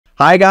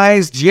Hi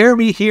guys,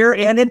 Jeremy here,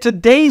 and in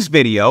today's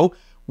video,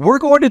 we're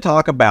going to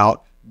talk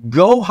about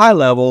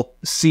GoHighLevel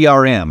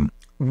CRM.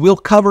 We'll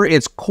cover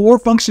its core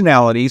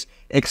functionalities,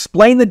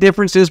 explain the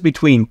differences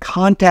between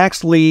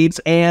contacts, leads,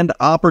 and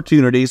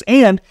opportunities,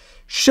 and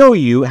show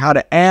you how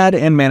to add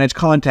and manage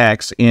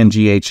contacts in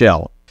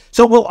GHL.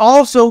 So we'll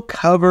also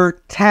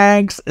cover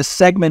tags,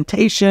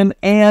 segmentation,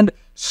 and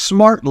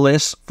smart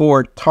lists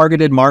for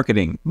targeted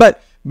marketing.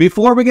 But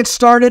before we get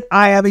started,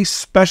 I have a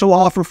special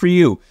offer for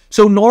you.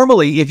 So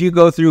normally, if you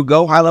go through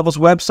GoHighLevel's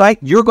website,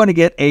 you're going to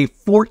get a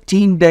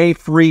 14-day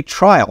free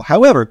trial.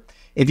 However,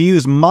 if you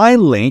use my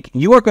link,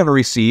 you are going to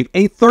receive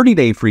a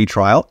 30-day free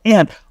trial.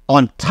 And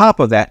on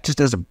top of that,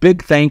 just as a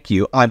big thank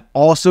you, I'm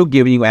also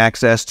giving you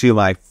access to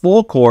my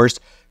full course,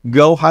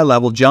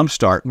 GoHighLevel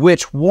Jumpstart,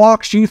 which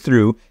walks you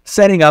through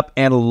setting up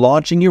and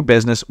launching your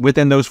business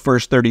within those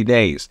first 30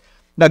 days.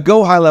 Now,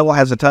 GoHighLevel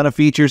has a ton of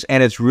features,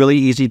 and it's really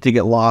easy to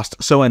get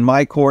lost. So in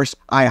my course,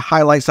 I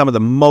highlight some of the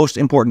most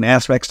important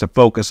aspects to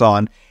focus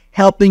on,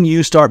 helping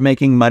you start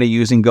making money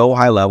using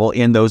GoHighLevel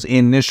in those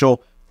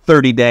initial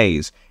 30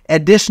 days.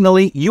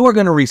 Additionally, you are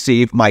going to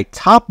receive my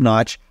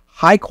top-notch,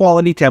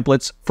 high-quality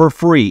templates for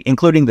free,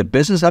 including the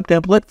Business Hub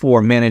template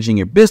for managing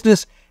your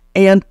business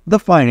and the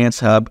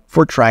Finance Hub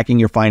for tracking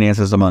your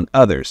finances, among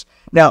others.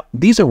 Now,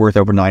 these are worth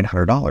over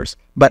 $900,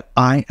 but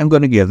I am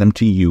going to give them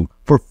to you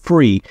for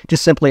free,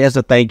 just simply as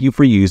a thank you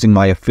for using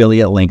my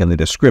affiliate link in the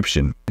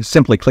description.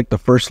 Simply click the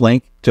first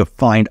link to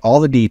find all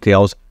the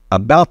details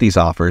about these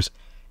offers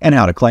and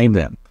how to claim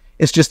them.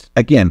 It's just,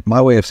 again, my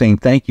way of saying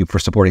thank you for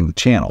supporting the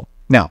channel.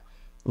 Now,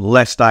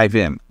 let's dive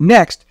in.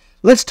 Next,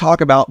 let's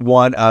talk about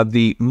one of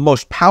the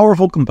most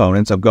powerful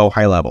components of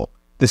GoHighLevel,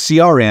 the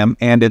CRM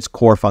and its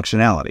core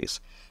functionalities.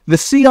 The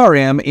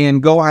CRM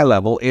in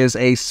GoHighLevel is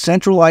a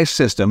centralized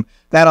system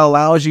that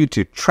allows you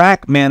to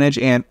track, manage,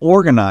 and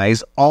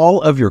organize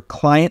all of your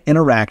client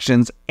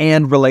interactions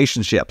and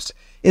relationships.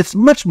 It's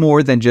much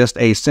more than just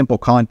a simple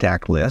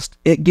contact list.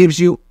 It gives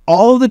you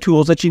all of the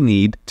tools that you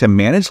need to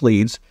manage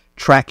leads,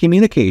 track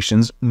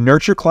communications,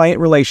 nurture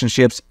client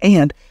relationships,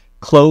 and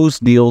close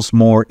deals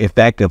more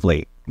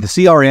effectively. The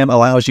CRM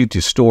allows you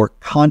to store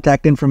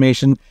contact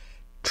information,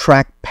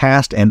 track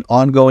past and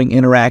ongoing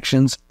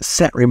interactions,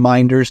 set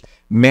reminders,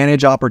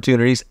 manage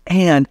opportunities,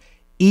 and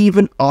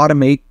even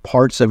automate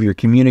parts of your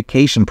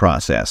communication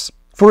process.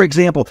 For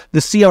example, the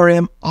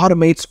CRM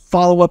automates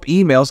follow-up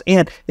emails,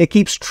 and it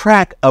keeps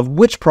track of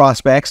which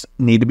prospects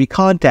need to be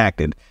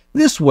contacted.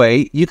 This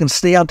way, you can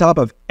stay on top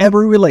of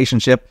every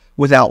relationship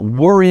without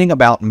worrying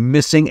about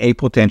missing a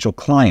potential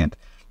client.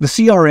 The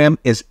CRM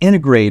is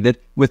integrated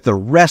with the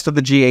rest of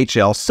the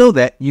GHL so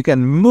that you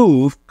can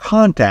move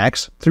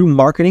contacts through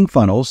marketing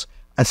funnels,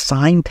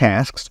 assign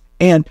tasks,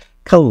 and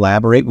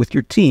collaborate with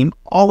your team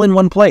all in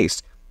one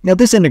place. Now,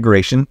 this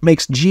integration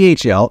makes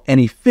GHL an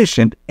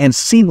efficient and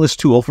seamless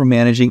tool for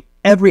managing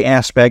every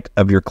aspect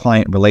of your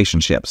client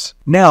relationships.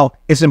 Now,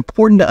 it's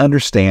important to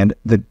understand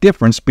the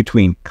difference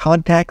between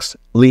contacts,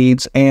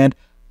 leads, and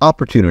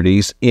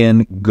opportunities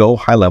in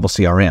GoHighLevel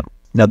CRM.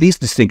 Now, these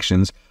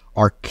distinctions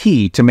are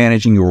key to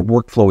managing your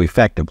workflow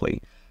effectively.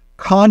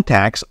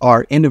 Contacts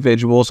are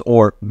individuals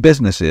or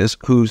businesses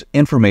whose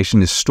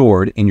information is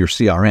stored in your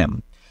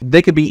CRM.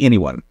 They could be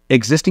anyone,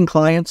 existing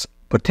clients,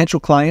 potential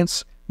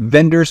clients,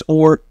 vendors,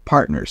 or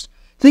partners.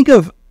 Think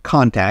of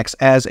contacts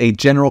as a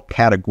general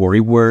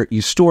category where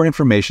you store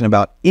information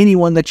about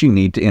anyone that you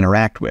need to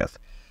interact with.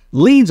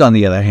 Leads, on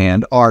the other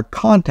hand, are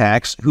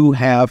contacts who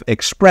have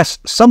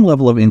expressed some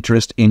level of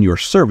interest in your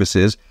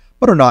services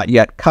but are not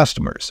yet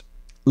customers.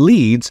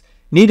 Leads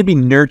need to be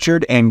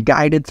nurtured and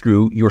guided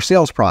through your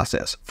sales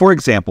process. For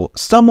example,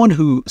 someone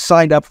who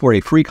signed up for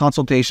a free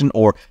consultation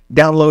or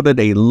downloaded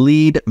a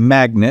lead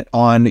magnet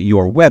on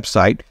your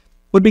website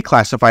would be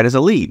classified as a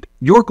lead.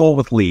 Your goal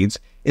with leads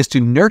is to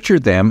nurture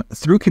them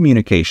through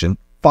communication,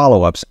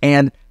 follow-ups,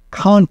 and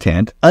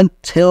content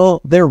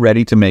until they're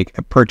ready to make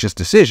a purchase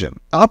decision.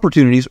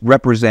 Opportunities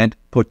represent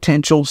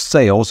potential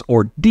sales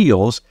or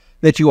deals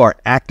that you are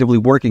actively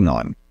working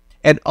on.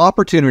 An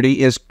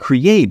opportunity is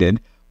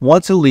created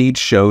once a lead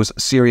shows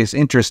serious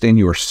interest in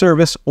your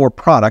service or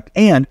product,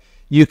 and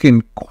you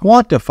can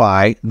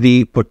quantify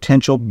the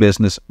potential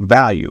business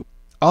value.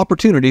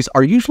 Opportunities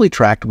are usually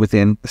tracked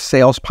within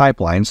sales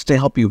pipelines to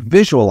help you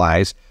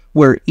visualize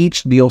where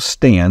each deal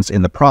stands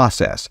in the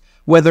process,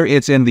 whether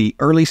it's in the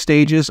early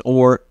stages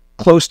or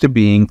close to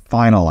being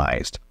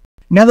finalized.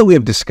 Now that we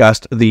have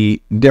discussed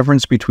the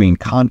difference between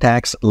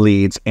contacts,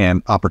 leads,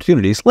 and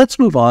opportunities, let's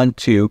move on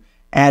to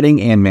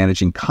adding and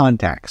managing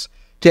contacts.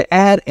 To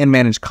add and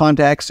manage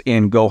contacts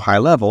in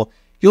GoHighLevel,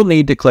 you'll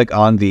need to click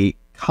on the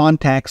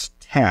Contacts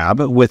tab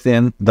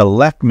within the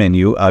left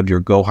menu of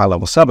your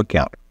GoHighLevel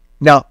sub-account.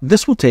 Now,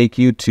 this will take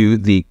you to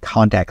the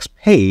Contacts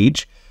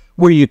page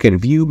where you can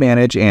view,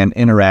 manage, and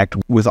interact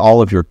with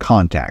all of your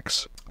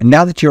contacts. And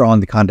now that you're on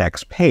the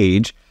Contacts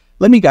page,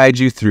 let me guide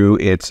you through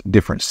its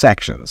different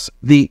sections.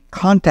 The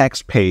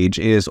Contacts page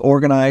is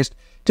organized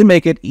to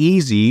make it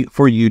easy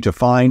for you to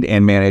find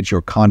and manage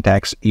your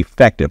contacts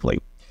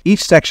effectively.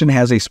 Each section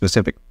has a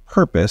specific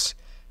purpose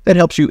that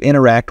helps you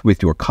interact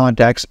with your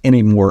contacts in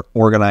a more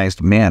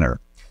organized manner.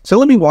 So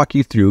let me walk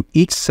you through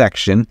each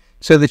section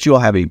so that you'll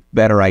have a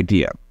better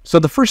idea. So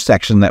the first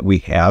section that we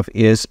have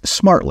is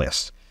Smart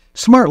Lists.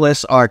 Smart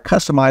Lists are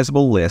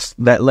customizable lists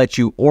that let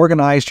you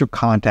organize your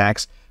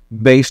contacts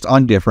based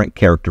on different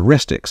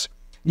characteristics.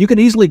 You can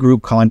easily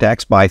group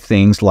contacts by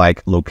things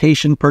like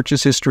location,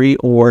 purchase history,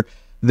 or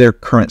their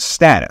current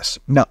status.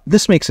 Now,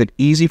 this makes it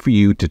easy for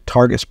you to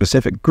target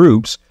specific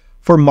groups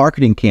for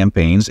marketing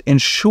campaigns,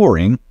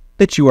 ensuring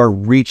that you are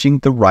reaching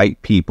the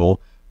right people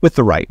with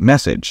the right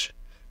message.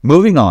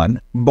 Moving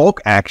on,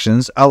 bulk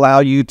actions allow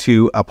you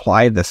to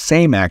apply the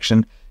same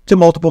action to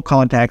multiple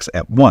contacts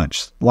at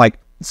once, like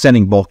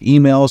sending bulk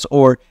emails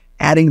or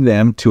adding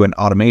them to an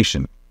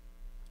automation.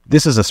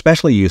 This is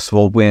especially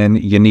useful when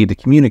you need to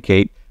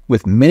communicate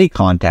with many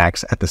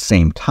contacts at the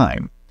same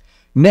time.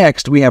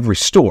 Next, we have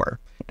Restore.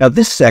 Now,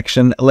 this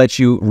section lets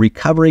you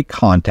recover a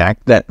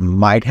contact that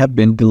might have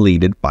been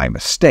deleted by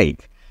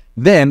mistake.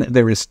 Then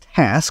there is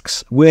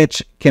Tasks,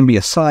 which can be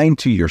assigned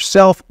to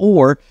yourself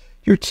or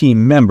your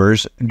team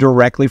members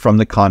directly from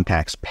the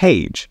Contacts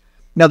page.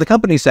 Now, the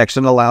Company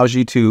section allows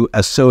you to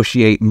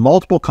associate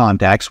multiple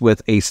contacts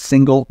with a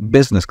single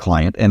business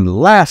client. And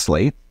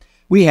lastly,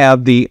 we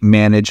have the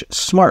Manage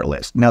Smart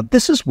List. Now,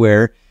 this is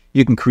where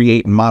you can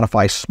create and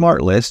modify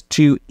smart lists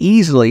to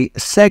easily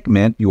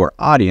segment your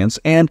audience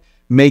and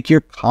make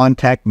your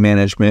contact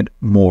management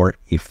more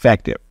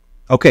effective.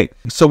 Okay,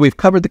 so we've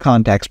covered the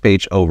contacts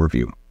page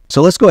overview.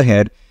 So let's go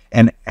ahead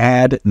and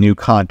add new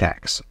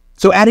contacts.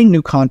 So adding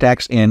new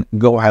contacts in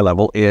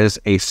GoHighLevel is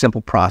a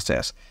simple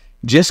process.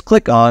 Just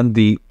click on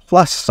the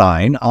plus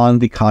sign on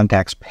the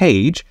contacts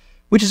page,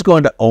 which is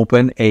going to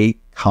open a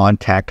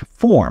contact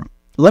form.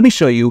 Let me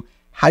show you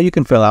how you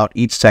can fill out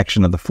each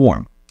section of the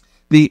form.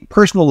 The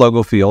personal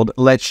logo field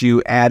lets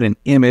you add an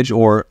image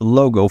or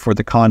logo for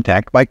the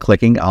contact by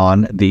clicking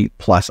on the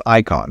plus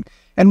icon.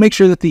 And make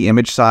sure that the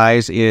image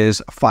size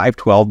is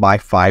 512 by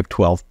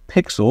 512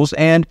 pixels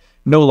and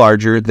no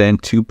larger than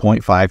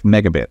 2.5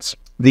 megabits.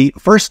 The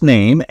first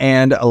name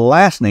and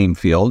last name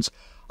fields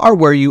are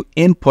where you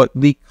input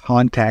the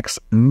contact's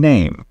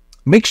name.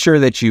 Make sure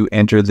that you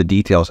enter the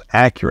details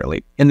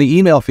accurately. In the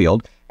email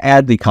field,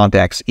 add the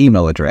contact's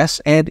email address,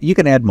 and you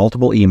can add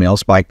multiple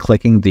emails by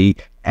clicking the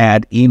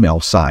Add Email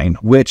sign,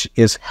 which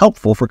is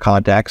helpful for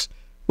contacts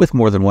with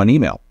more than one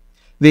email.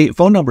 The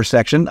phone number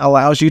section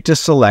allows you to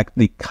select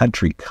the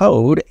country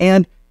code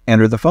and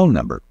enter the phone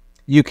number.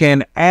 You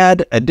can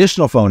add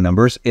additional phone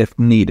numbers if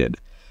needed.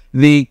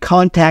 The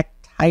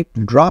contact type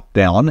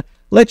dropdown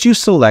lets you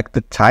select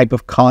the type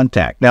of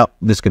contact. Now,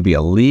 this could be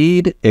a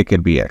lead, it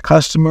could be a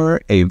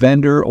customer, a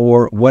vendor,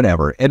 or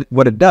whatever.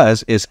 What it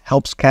does is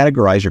helps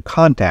categorize your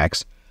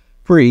contacts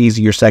for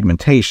easier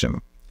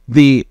segmentation.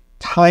 The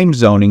time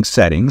zoning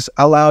settings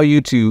allow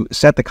you to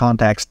set the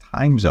contact's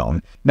time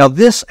zone. Now,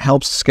 this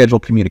helps schedule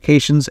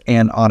communications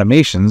and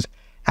automations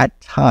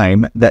at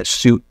time that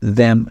suit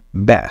them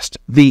best.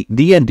 The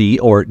DND,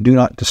 or Do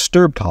Not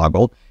Disturb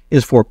toggle,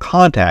 is for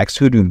contacts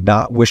who do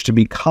not wish to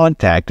be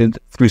contacted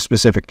through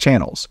specific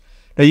channels.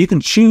 Now, you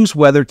can choose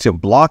whether to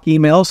block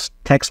emails,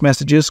 text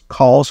messages,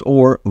 calls,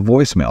 or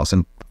voicemails.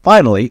 And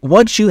finally,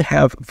 once you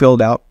have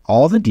filled out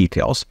all the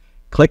details,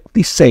 click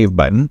the Save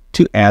button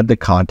to add the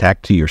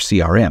contact to your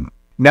CRM.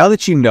 Now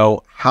that you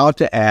know how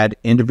to add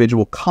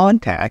individual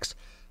contacts,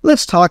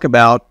 let's talk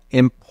about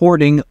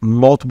importing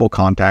multiple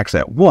contacts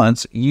at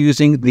once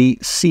using the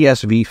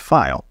CSV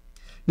file.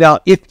 Now,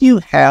 if you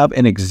have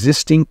an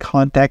existing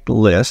contact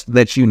list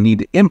that you need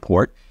to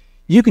import,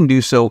 you can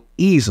do so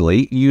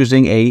easily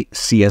using a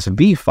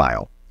CSV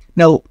file.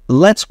 Now,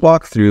 let's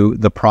walk through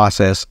the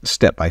process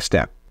step by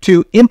step.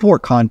 To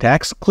import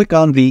contacts, click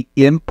on the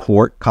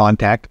Import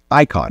Contact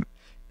icon.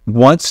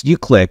 Once you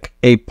click,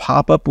 a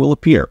pop-up will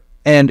appear,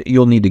 and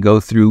you'll need to go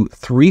through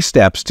 3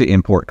 steps to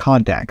import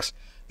contacts.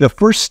 The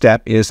first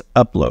step is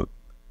Upload.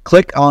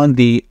 Click on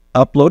the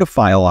Upload a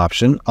File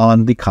option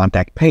on the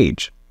contact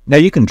page. Now,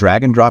 you can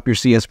drag and drop your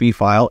CSV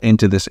file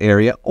into this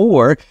area,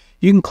 or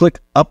you can click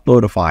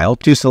Upload a File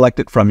to select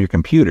it from your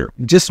computer.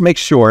 Just make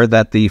sure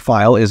that the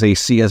file is a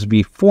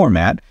CSV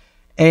format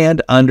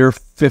and under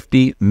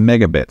 50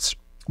 megabits.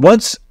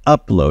 Once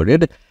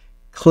uploaded,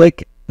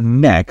 click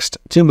Next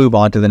to move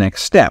on to the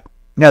next step.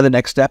 Now, the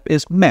next step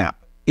is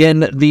Map.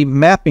 In the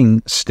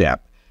mapping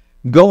step,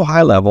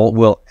 GoHighLevel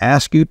will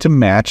ask you to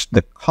match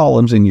the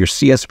columns in your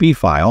CSV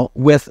file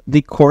with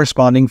the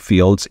corresponding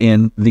fields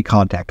in the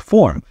contact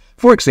form.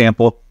 For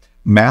example,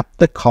 map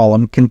the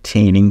column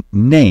containing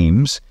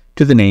names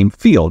to the name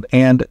field,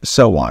 and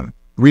so on.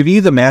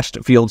 Review the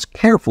matched fields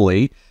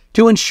carefully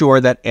to ensure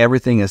that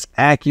everything is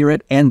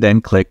accurate, and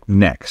then click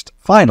Next.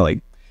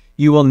 Finally,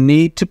 you will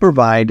need to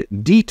provide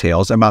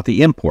details about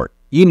the import.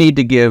 You need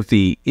to give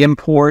the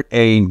import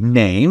a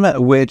name,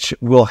 which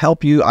will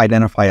help you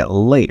identify it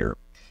later.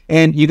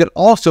 And you could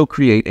also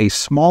create a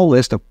small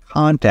list of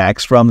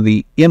contacts from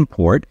the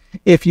import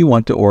if you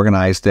want to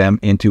organize them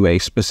into a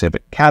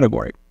specific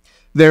category.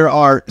 There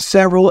are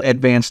several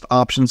advanced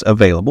options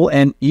available,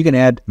 and you can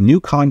add new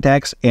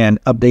contacts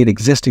and update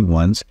existing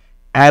ones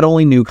add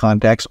only new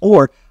contacts,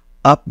 or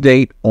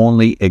update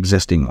only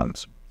existing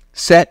ones.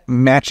 Set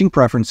matching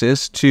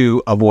preferences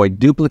to avoid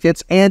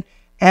duplicates and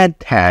add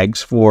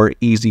tags for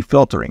easy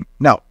filtering.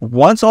 Now,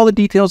 once all the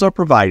details are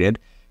provided,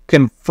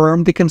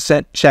 confirm the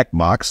consent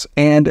checkbox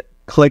and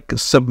click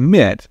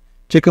Submit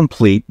to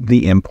complete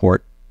the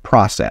import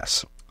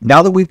process.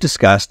 Now that we've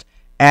discussed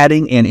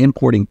adding and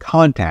importing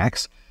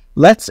contacts,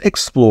 let's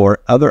explore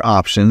other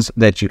options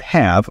that you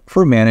have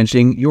for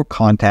managing your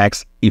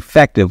contacts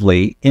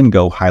effectively in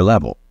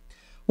GoHighLevel.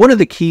 One of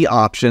the key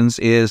options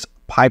is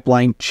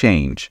pipeline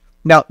change.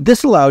 Now,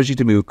 this allows you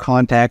to move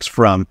contacts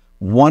from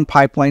one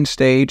pipeline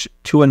stage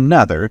to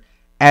another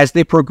as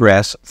they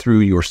progress through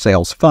your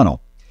sales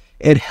funnel.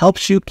 It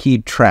helps you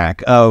keep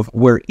track of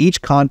where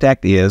each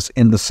contact is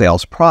in the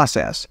sales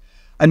process.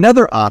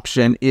 Another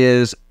option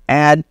is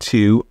Add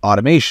to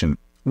Automation,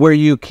 where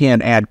you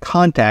can add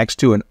contacts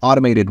to an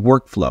automated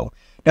workflow.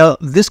 Now,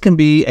 this can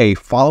be a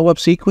follow-up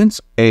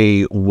sequence,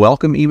 a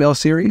welcome email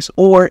series,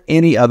 or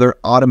any other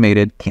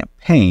automated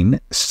campaign,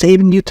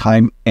 saving you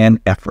time and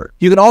effort.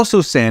 You can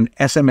also send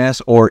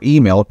SMS or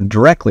email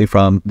directly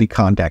from the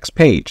contacts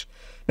page.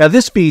 Now,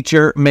 this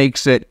feature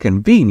makes it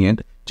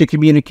convenient to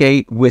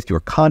communicate with your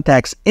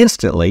contacts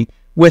instantly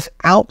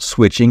without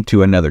switching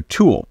to another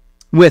tool.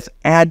 With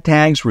add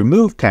tags,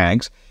 remove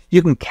tags,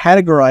 you can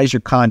categorize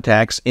your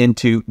contacts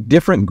into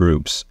different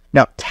groups.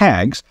 Now,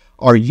 tags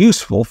are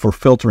useful for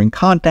filtering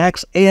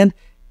contacts and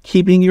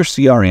keeping your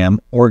CRM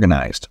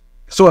organized.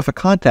 So if a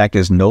contact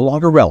is no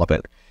longer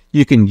relevant,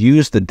 you can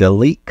use the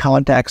Delete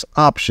Contacts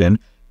option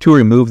to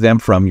remove them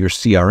from your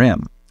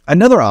CRM.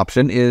 Another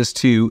option is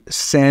to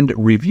send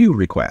review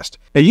requests.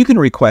 Now, you can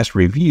request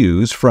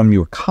reviews from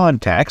your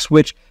contacts,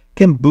 which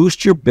can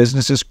boost your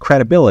business's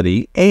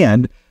credibility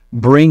and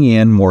bring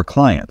in more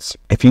clients.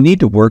 If you need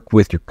to work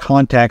with your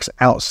contacts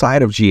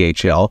outside of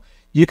GHL,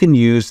 you can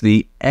use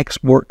the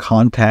Export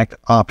Contact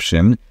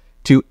option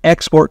to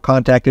export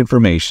contact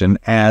information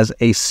as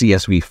a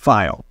CSV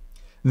file.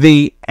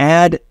 The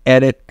Add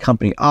Edit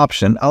Company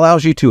option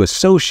allows you to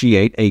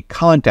associate a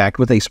contact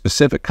with a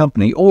specific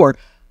company or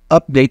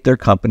update their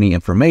company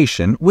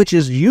information, which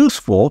is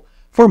useful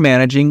for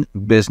managing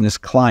business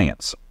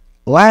clients.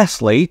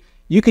 Lastly,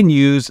 you can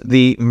use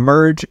the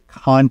Merge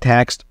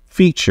Contacts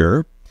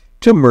feature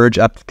to merge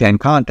up to 10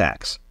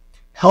 contacts,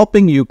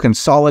 helping you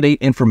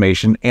consolidate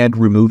information and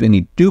remove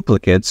any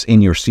duplicates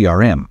in your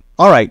CRM.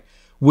 All right,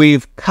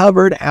 we've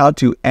covered how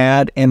to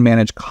add and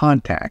manage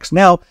contacts.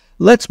 Now,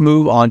 let's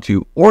move on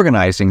to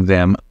organizing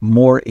them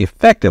more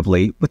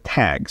effectively with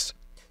tags.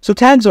 So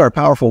tags are a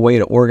powerful way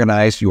to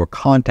organize your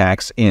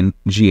contacts in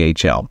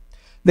GHL.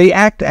 They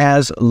act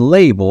as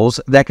labels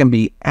that can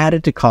be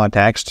added to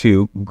contacts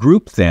to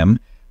group them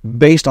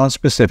based on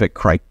specific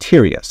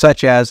criteria,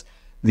 such as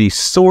the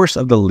source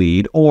of the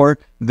lead or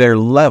their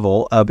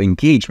level of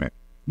engagement.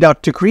 Now,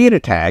 to create a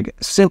tag,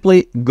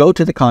 simply go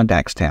to the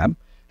Contacts tab,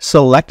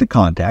 select a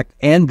contact,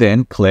 and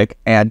then click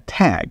Add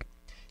Tag.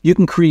 You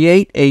can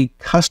create a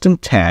custom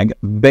tag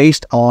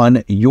based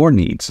on your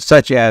needs,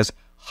 such as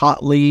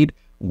hot lead,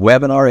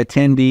 webinar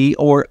attendee,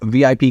 or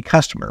VIP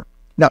customer.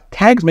 Now,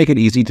 tags make it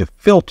easy to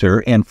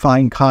filter and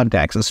find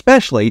contacts,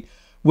 especially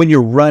when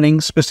you're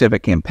running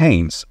specific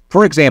campaigns.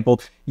 For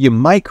example, you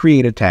might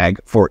create a tag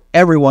for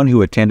everyone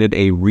who attended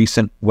a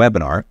recent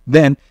webinar,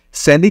 then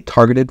send a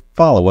targeted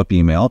follow-up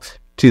email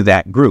to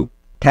that group.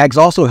 Tags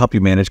also help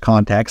you manage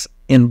contacts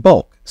in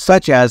bulk,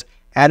 such as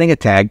adding a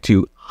tag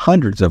to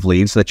hundreds of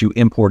leads that you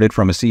imported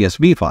from a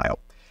CSV file.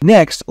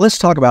 Next, let's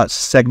talk about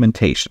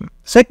segmentation.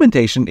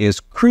 Segmentation is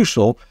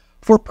crucial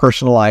for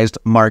personalized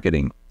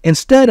marketing.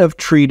 Instead of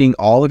treating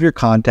all of your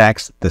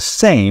contacts the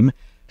same,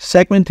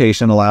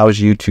 segmentation allows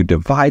you to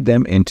divide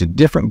them into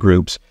different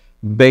groups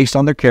based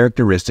on their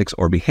characteristics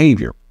or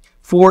behavior.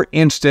 For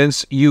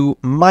instance, you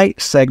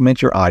might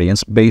segment your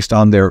audience based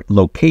on their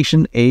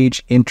location,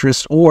 age,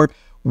 interests, or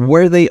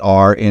where they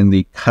are in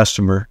the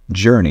customer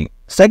journey.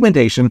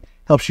 Segmentation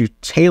helps you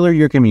tailor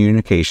your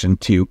communication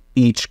to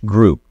each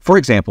group. For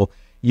example,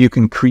 you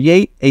can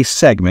create a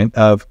segment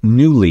of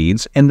new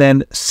leads and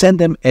then send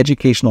them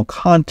educational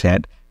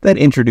content that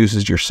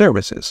introduces your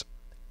services.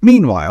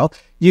 Meanwhile,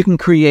 you can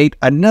create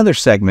another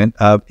segment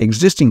of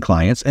existing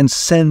clients and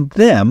send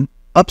them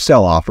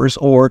upsell offers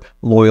or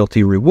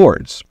loyalty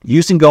rewards.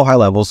 Using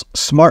GoHighLevel's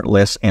smart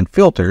lists and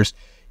filters,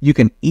 you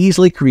can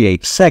easily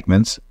create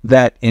segments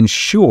that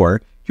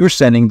ensure you're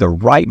sending the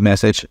right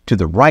message to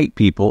the right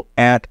people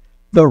at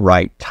the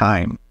right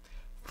time.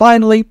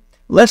 Finally,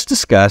 let's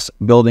discuss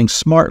building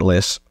smart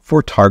lists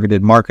for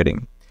targeted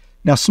marketing.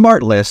 Now,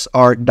 smart lists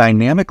are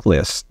dynamic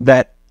lists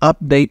that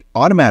update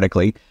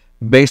automatically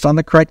based on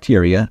the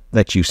criteria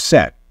that you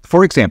set.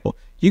 For example,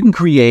 you can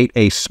create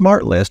a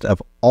smart list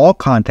of all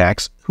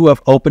contacts who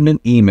have opened an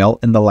email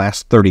in the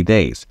last 30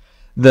 days.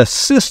 The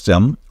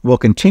system will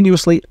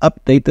continuously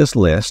update this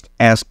list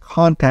as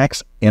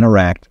contacts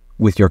interact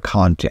with your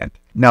content.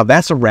 Now,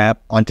 that's a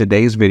wrap on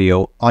today's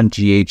video on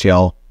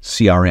GHL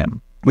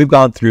CRM. We've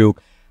gone through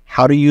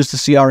how to use the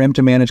CRM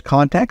to manage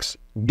contacts,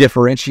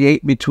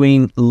 differentiate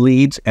between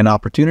leads and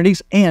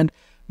opportunities, and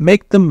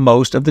make the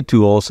most of the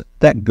tools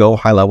that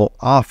GoHighLevel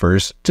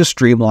offers to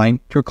streamline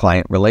your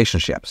client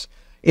relationships.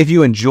 If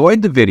you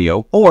enjoyed the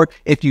video or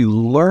if you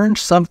learned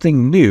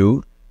something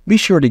new, be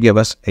sure to give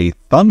us a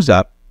thumbs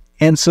up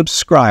and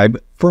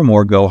subscribe for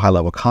more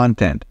GoHighLevel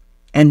content.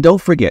 And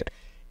don't forget,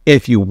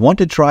 if you want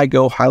to try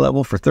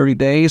GoHighLevel for 30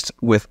 days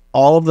with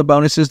all of the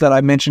bonuses that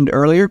I mentioned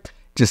earlier,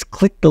 just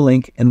click the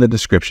link in the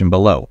description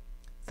below.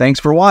 Thanks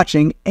for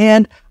watching,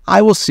 and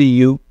I will see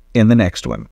you in the next one.